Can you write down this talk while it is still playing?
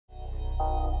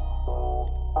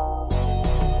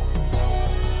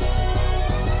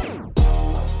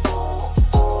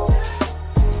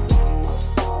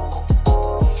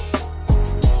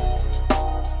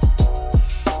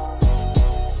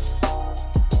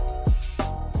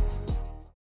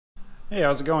Hey,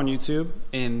 how's it going, YouTube?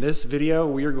 In this video,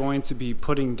 we are going to be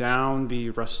putting down the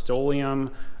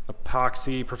Rust-Oleum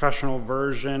Epoxy Professional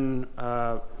version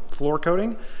floor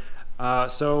coating.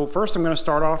 So first I'm going to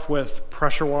start off with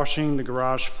pressure washing the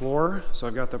garage floor. So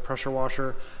I've got the pressure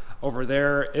washer over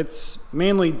there. It's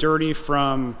mainly dirty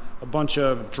from a bunch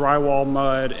of drywall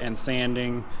mud and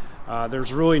sanding.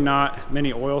 There's really not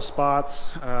many oil spots,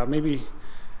 maybe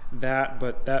that,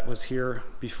 but that was here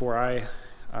before I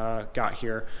got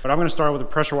here. But I'm going to start with the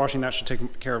pressure washing. That should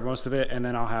take care of most of it, and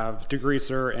then I'll have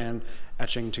degreaser and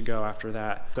etching to go after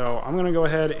that. So I'm going to go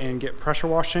ahead and get pressure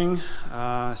washing.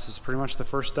 This is pretty much the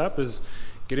first step, is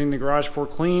getting the garage floor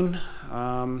clean,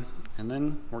 and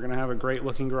then we're going to have a great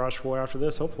looking garage floor after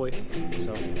this, hopefully.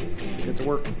 So let's get to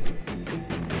work.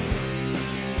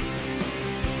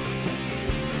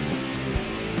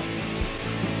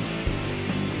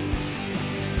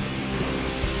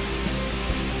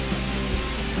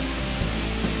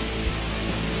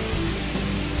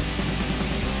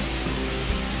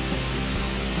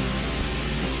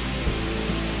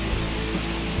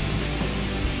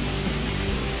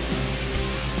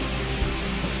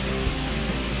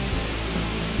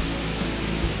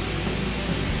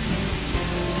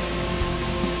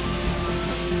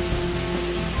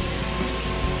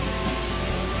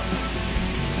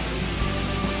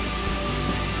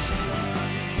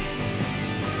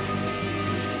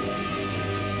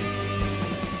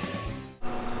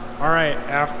 All right,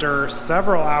 after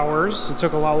several hours, it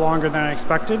took a lot longer than I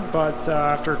expected, but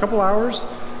after a couple hours,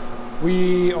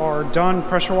 we are done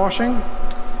pressure washing.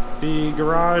 The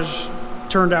garage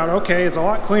turned out okay. It's a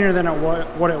lot cleaner than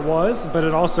what it was, but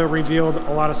it also revealed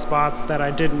a lot of spots that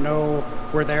I didn't know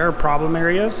were there, problem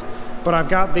areas. But I've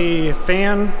got the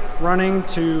fan running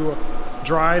to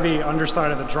dry the underside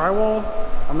of the drywall.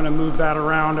 I'm gonna move that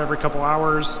around every couple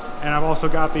hours. And I've also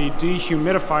got the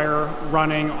dehumidifier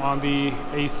running on the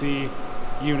AC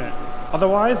unit.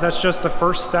 Otherwise, that's just the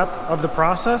first step of the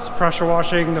process, pressure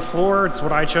washing the floor. It's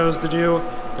what I chose to do.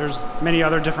 There's many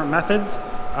other different methods.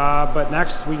 But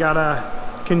next we gotta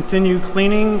continue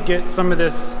cleaning, get some of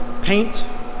this paint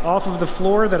off of the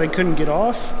floor that I couldn't get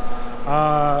off.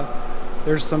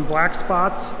 There's some black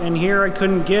spots in here I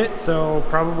couldn't get, so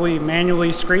probably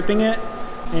manually scraping it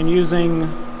and using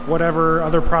whatever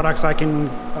other products I can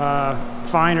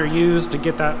find or use to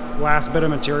get that last bit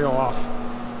of material off.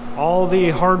 All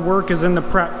the hard work is in the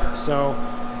prep, so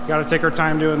got to take our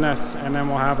time doing this, and then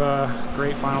we'll have a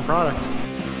great final product.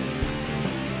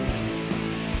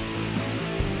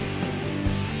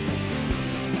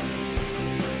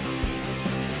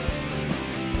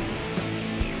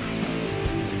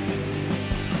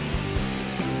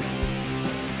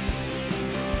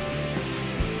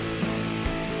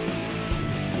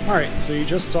 All right, so you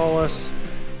just saw us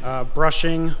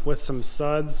brushing with some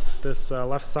suds this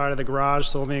left side of the garage,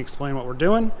 so let me explain what we're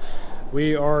doing.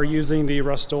 We are using the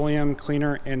Rust-Oleum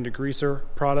cleaner and degreaser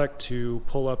product to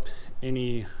pull up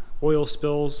any oil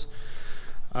spills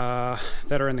that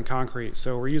are in the concrete.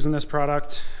 So we're using this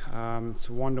product. It's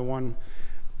a 1-to-1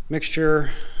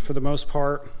 mixture for the most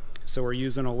part. So we're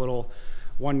using a little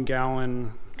 1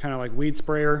 gallon kind of like weed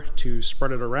sprayer to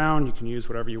spread it around. You can use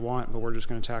whatever you want, but we're just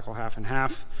going to tackle half and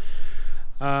half.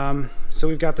 So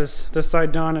we've got this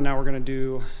side done, and now we're going to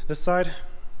do this side,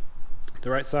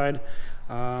 the right side.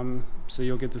 So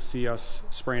you'll get to see us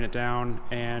spraying it down,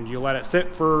 and you let it sit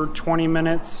for 20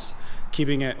 minutes,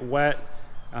 keeping it wet,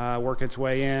 work its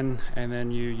way in, and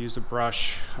then you use a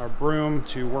brush or broom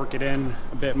to work it in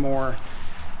a bit more,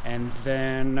 and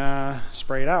then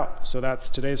spray it out. So that's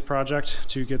today's project,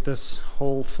 to get this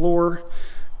whole floor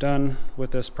done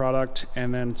with this product,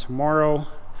 and then tomorrow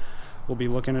we'll be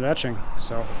looking at etching.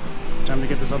 So time to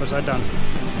get this other side done.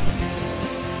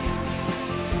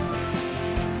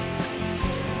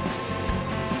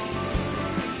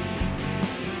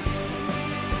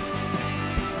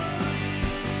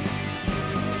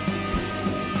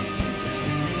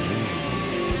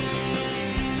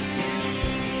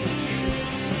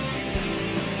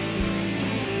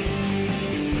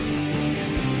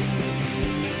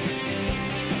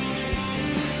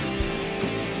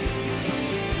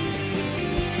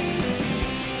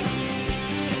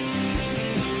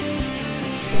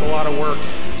 A lot of work.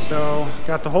 So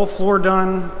got the whole floor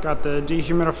done, got the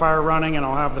dehumidifier running, and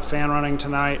I'll have the fan running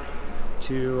tonight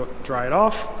to dry it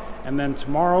off, and then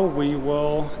tomorrow we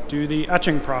will do the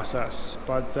etching process.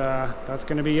 But that's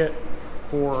going to be it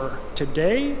for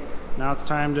today. Now it's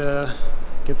time to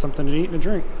get something to eat and a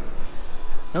drink.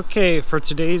 Okay, for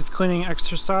today's cleaning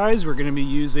exercise, we're going to be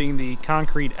using the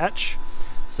concrete etch.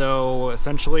 So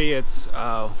essentially it's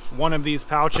one of these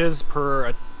pouches per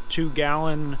a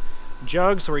 2-gallon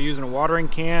jug, so we're using a watering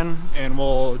can, and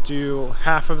we'll do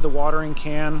half of the watering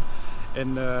can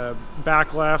in the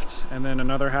back left and then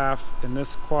another half in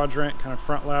this quadrant, kind of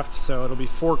front left. So it'll be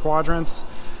 4 quadrants.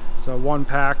 So one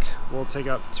pack will take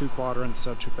up 2 quadrants,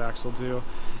 so 2 packs will do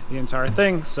the entire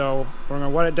thing. So we're gonna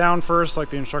wet it down first like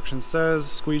the instruction says,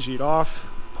 squeegee it off,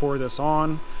 pour this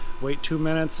on, wait 2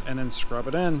 minutes, and then scrub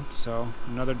it in. So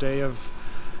another day of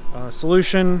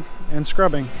solution and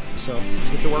scrubbing. So let's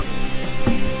get to work.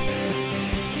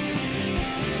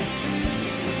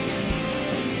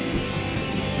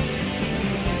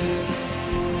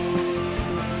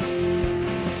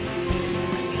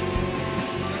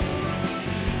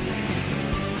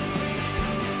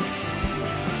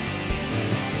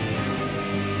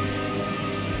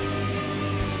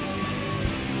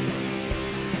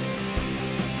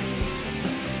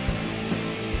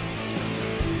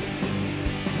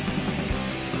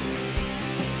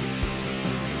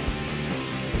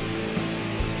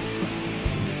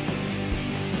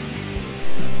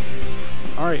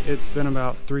 Alright, it's been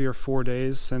about 3 or 4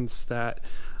 days since that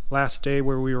last day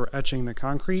where we were etching the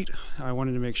concrete. I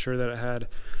wanted to make sure that it had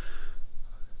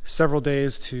several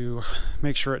days to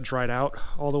make sure it dried out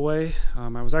all the way. I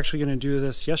was actually going to do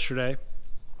this yesterday,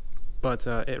 but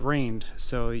it rained,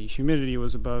 so the humidity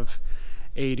was above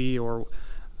 80 or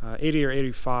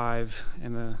 85,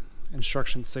 and the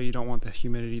instructions say you don't want the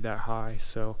humidity that high.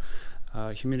 So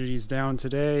humidity is down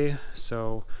today,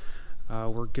 so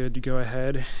we're good to go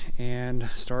ahead and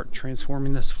start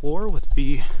transforming this floor with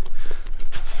the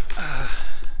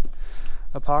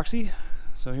epoxy.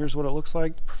 So here's what it looks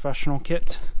like, professional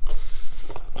kit.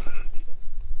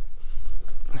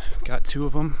 Got 2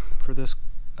 of them for this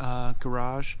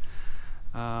garage,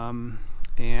 and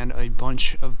a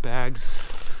bunch of bags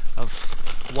of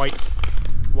white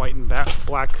and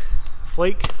black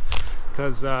flake,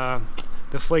 because the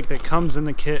flake that comes in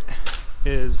the kit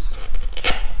is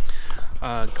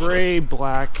gray,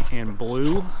 black, and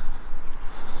blue,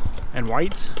 and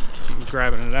white. I'm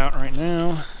grabbing it out right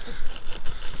now.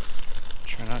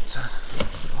 Try not to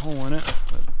put a hole in it,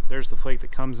 but there's the flake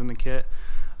that comes in the kit.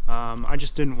 I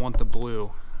just didn't want the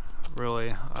blue,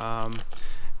 really,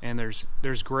 and there's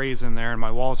grays in there, and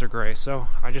my walls are gray, so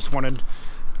I just wanted,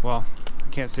 well, I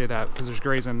can't say that because there's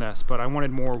grays in this, but I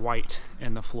wanted more white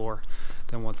in the floor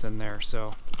than what's in there,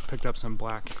 so picked up some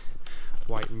black,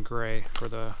 white, and gray for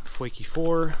the flaky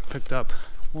floor. Picked up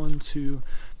 1, 2,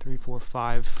 3, 4,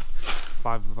 5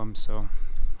 of them, so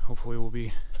hopefully we'll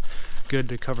be good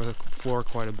to cover the floor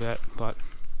quite a bit. But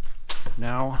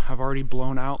now I've already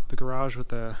blown out the garage with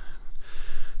the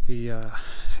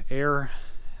air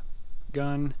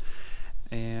gun,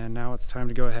 and now it's time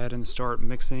to go ahead and start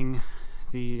mixing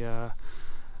the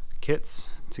kits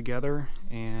together,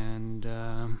 and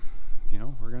you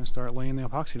know, we're going to start laying the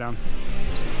epoxy down.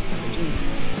 So stay tuned.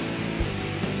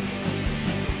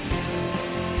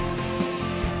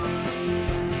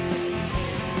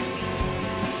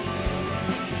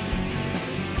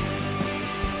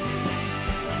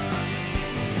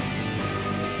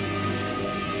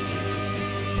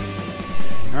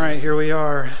 All right, here we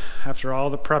are. After all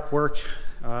the prep work,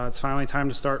 it's finally time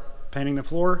to start painting the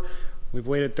floor. We've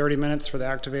waited 30 minutes for the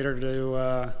activator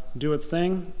to do its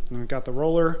thing. And we've got the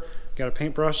roller, got a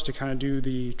paintbrush to kind of do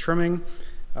the trimming.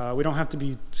 We don't have to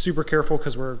be super careful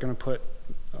because we're going to put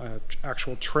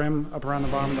actual trim up around the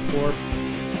bottom of the floor.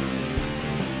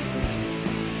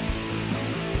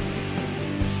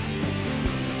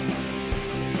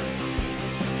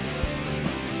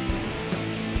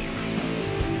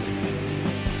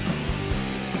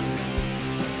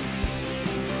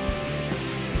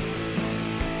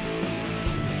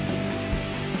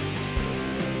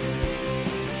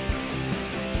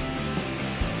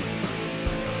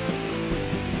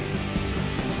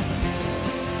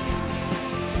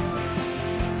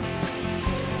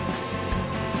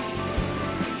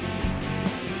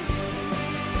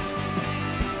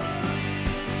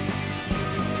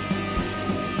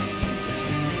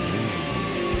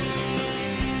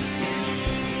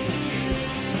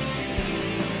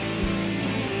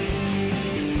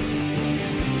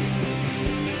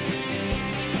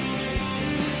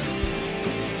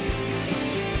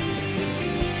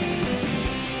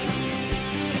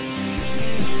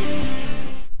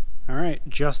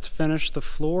 Just finished the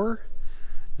floor.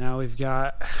 Now we've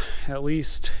got at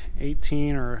least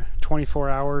 18 or 24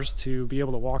 hours to be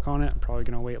able to walk on it. I'm probably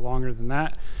going to wait longer than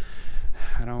that.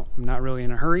 I'm not really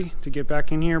in a hurry to get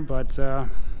back in here, but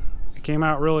it came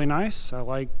out really nice. I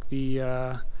like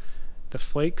the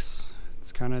flakes.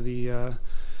 It's kind of the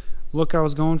look I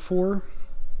was going for.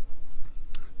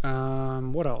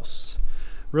 What else?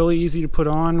 Really easy to put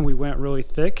on. We went really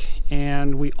thick,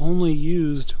 and we only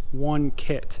used one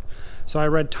kit. So I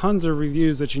read tons of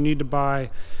reviews that you need to buy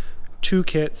two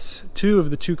kits, two of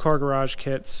the 2-car garage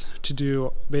kits, to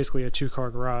do basically a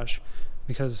 2-car garage,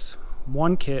 because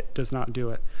one kit does not do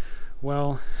it.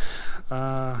 Well,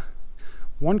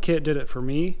 one kit did it for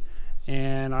me,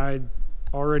 and I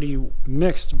already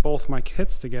mixed both my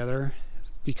kits together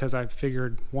because I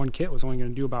figured one kit was only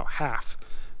going to do about half,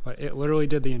 but it literally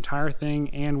did the entire thing,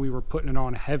 and we were putting it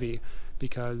on heavy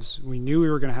because we knew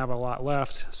we were going to have a lot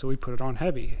left, so we put it on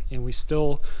heavy, and we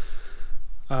still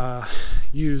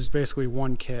used basically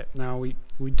one kit. Now we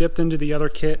dipped into the other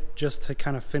kit just to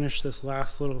kind of finish this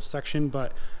last little section,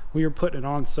 but we were putting it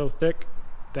on so thick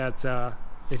that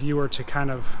if you were to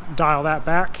kind of dial that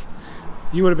back,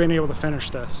 you would have been able to finish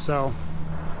this. So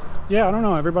yeah, I don't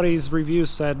know, everybody's reviews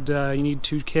said you need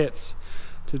 2 kits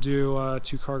to do a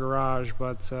 2-car garage,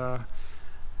 but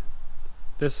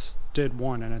this did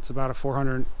one, and it's about a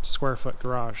 400 square foot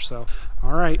garage. So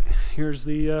all right, here's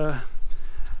the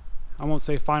I won't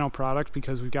say final product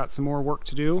because we've got some more work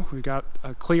to do. We've got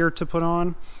a clear to put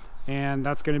on, and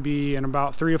that's going to be in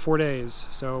about 3 to 4 days.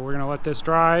 So we're going to let this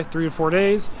dry 3 to 4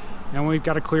 days, and we've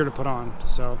got a clear to put on.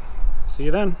 So see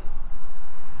you then.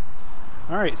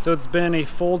 All right, so it's been a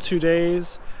full 2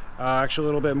 days, actually a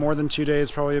little bit more than 2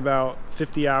 days, probably about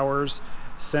 50 hours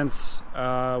since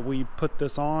we put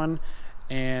this on,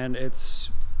 and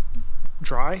it's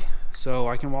dry, so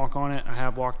I can walk on it. I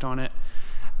have walked on it,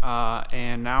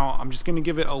 and now I'm just going to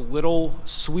give it a little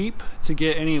sweep to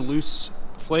get any loose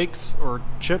flakes or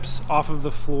chips off of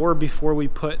the floor before we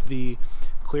put the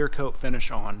clear coat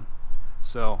finish on.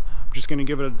 So I'm just going to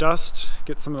give it a dust,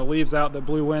 get some of the leaves out that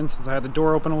blew in since I had the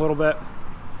door open a little bit,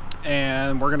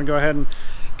 and we're going to go ahead and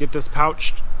get this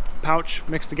pouch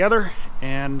mixed together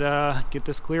and get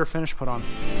this clear finish put on.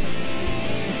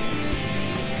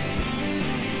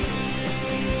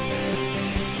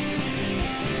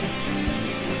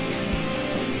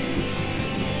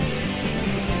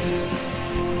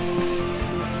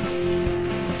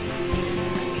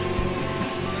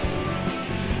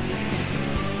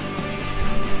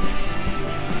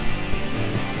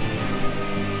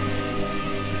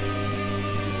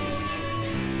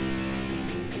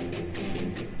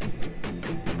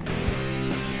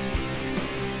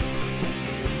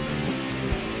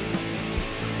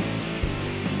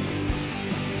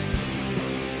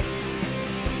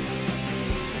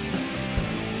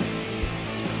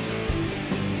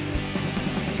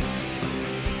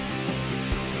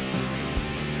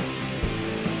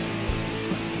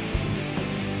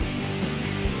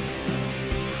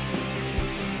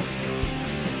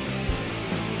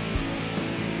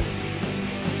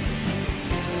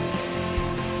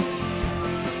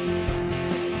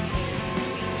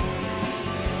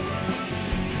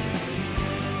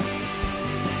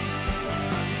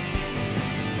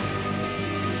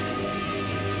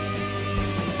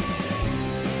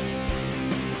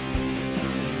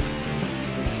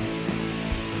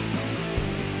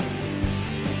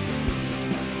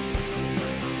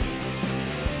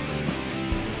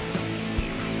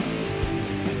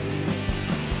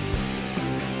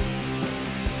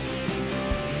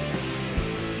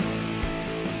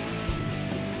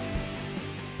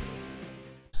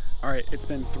 Alright, it's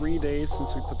been 3 days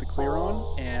since we put the clear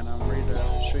on, and I'm ready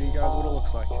to show you guys what it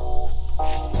looks like.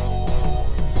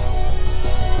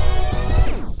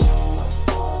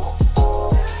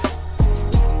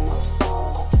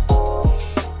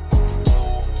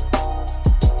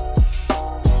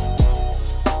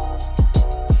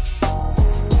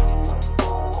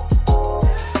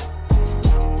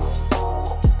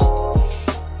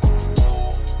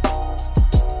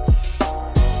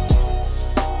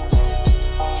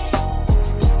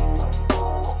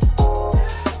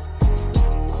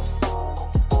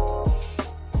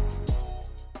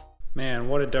 Man,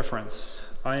 what a difference.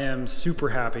 I am super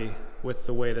happy with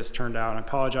the way this turned out. I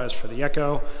apologize for the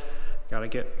echo. Got to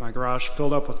get my garage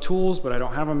filled up with tools, but I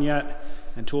don't have them yet,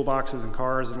 and toolboxes and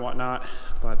cars and whatnot,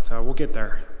 but we'll get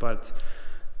there. But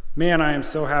man, I am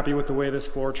so happy with the way this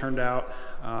floor turned out.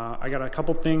 I got a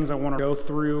couple things I want to go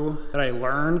through that I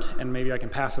learned, and maybe I can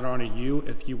pass it on to you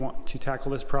if you want to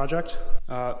tackle this project.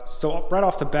 So right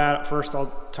off the bat, first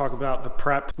I'll talk about the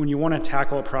prep. When you want to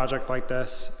tackle a project like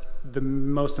this, the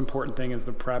most important thing is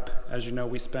the prep. As you know,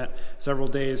 we spent several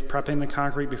days prepping the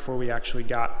concrete before we actually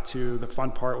got to the fun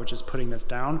part, which is putting this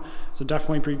down. So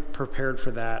definitely be prepared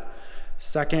for that.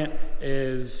 Second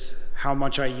is how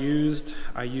much I used.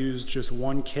 I used just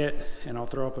one kit, and I'll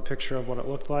throw up a picture of what it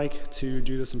looked like to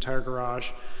do this entire garage.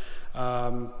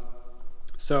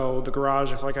 So the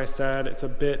garage, like I said, it's a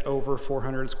bit over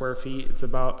 400 square feet. It's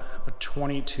about a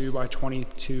 22 by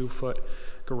 22 foot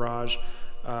garage.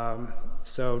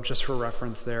 So just for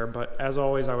reference there, but as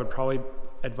always, I would probably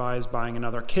advise buying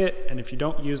another kit, and if you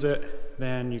don't use it,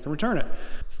 then you can return it.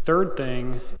 Third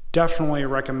thing, definitely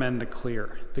recommend the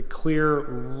clear. The clear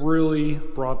really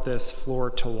brought this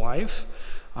floor to life.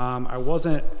 I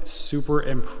wasn't super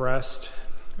impressed.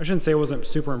 I shouldn't say I wasn't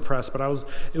super impressed, but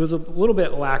it was a little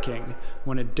bit lacking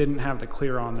when it didn't have the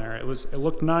clear on there. It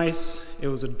looked nice. It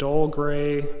was a dull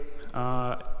gray,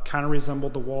 kind of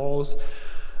resembled the walls.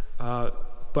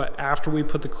 But after we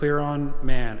put the clear on,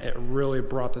 man, it really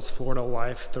brought this floor to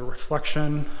life. The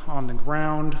reflection on the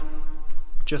ground,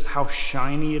 just how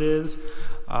shiny it is.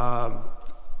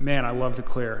 Man, I love the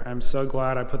clear. I'm so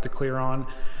glad I put the clear on.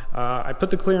 I put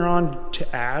the clear on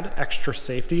to add extra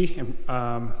safety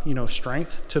and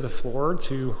strength to the floor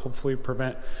to hopefully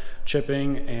prevent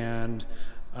chipping and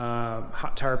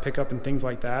hot tire pickup and things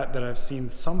like that I've seen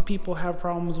some people have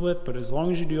problems with, but as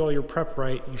long as you do all your prep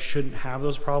right, you shouldn't have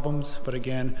those problems. But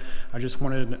again, I just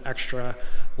wanted an extra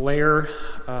layer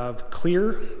of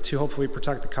clear to hopefully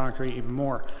protect the concrete even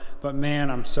more. But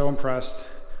man, I'm so impressed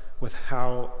with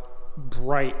how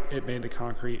bright it made the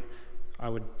concrete. I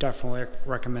would definitely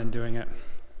recommend doing it.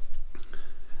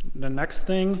 The next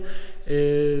thing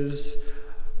is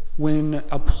when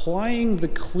applying the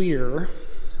clear,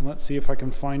 let's see if I can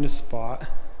find a spot.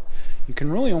 You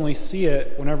can really only see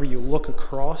it whenever you look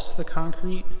across the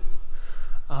concrete.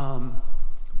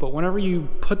 But whenever you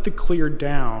put the clear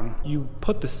down, you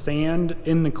put the sand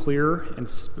in the clear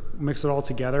and mix it all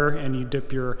together, and you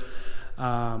dip your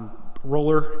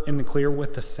roller in the clear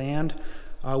with the sand.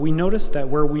 We noticed that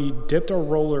where we dipped our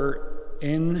roller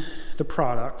in the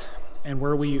product and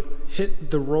where we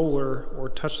hit the roller or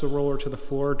touched the roller to the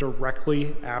floor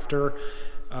directly after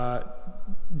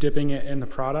dipping it in the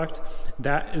product,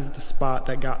 that is the spot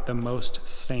that got the most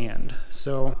sand.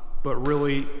 So, but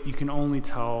really you can only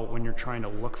tell when you're trying to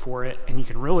look for it, and you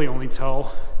can really only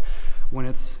tell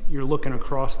when you're looking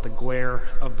across the glare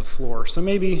of the floor. So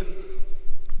maybe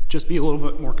just be a little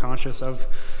bit more conscious of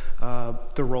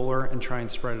the roller and try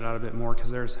and spread it out a bit more, because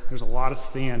there's a lot of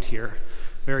sand here,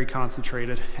 very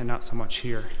concentrated, and not so much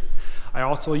here. I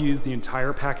also used the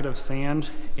entire packet of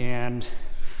sand, and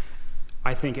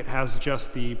I think it has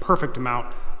just the perfect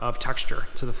amount of texture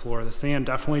to the floor. The sand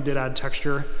definitely did add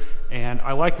texture, and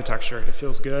I like the texture. It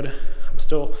feels good. I'm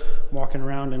still walking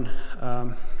around in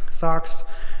socks,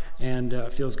 and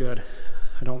it feels good.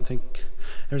 I don't think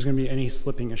there's gonna be any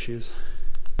slipping issues.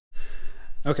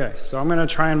 Okay, so I'm gonna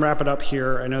try and wrap it up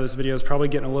here. I know this video is probably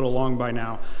getting a little long by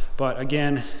now, but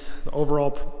again, the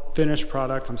overall finished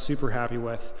product I'm super happy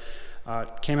with.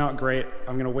 Came out great.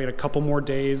 I'm gonna wait a couple more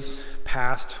days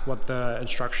past what the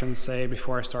instructions say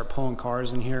before I start pulling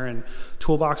cars in here and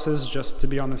toolboxes, just to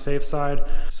be on the safe side.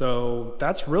 So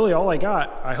that's really all I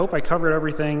got. I hope I covered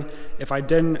everything. If I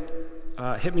didn't,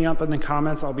 hit me up in the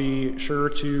comments. I'll be sure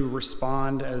to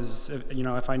respond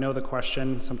if I know the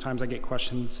question. Sometimes I get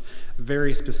questions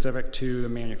very specific to the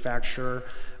manufacturer,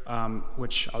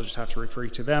 which I'll just have to refer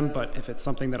you to them. But if it's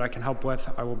something that I can help with,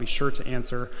 I will be sure to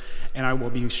answer, and I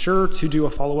will be sure to do a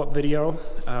follow-up video.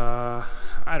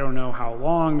 I don't know how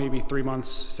long, maybe 3 months,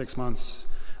 6 months,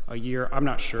 a year, I'm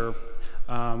not sure.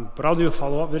 But I'll do a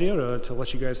follow-up video to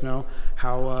let you guys know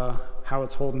how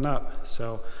it's holding up.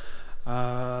 So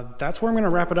that's where I'm gonna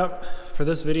wrap it up for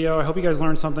this video. I hope you guys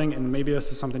learned something, and maybe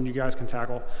this is something you guys can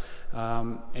tackle.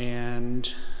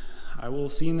 And I will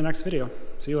see you in the next video.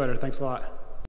 See you later. Thanks a lot.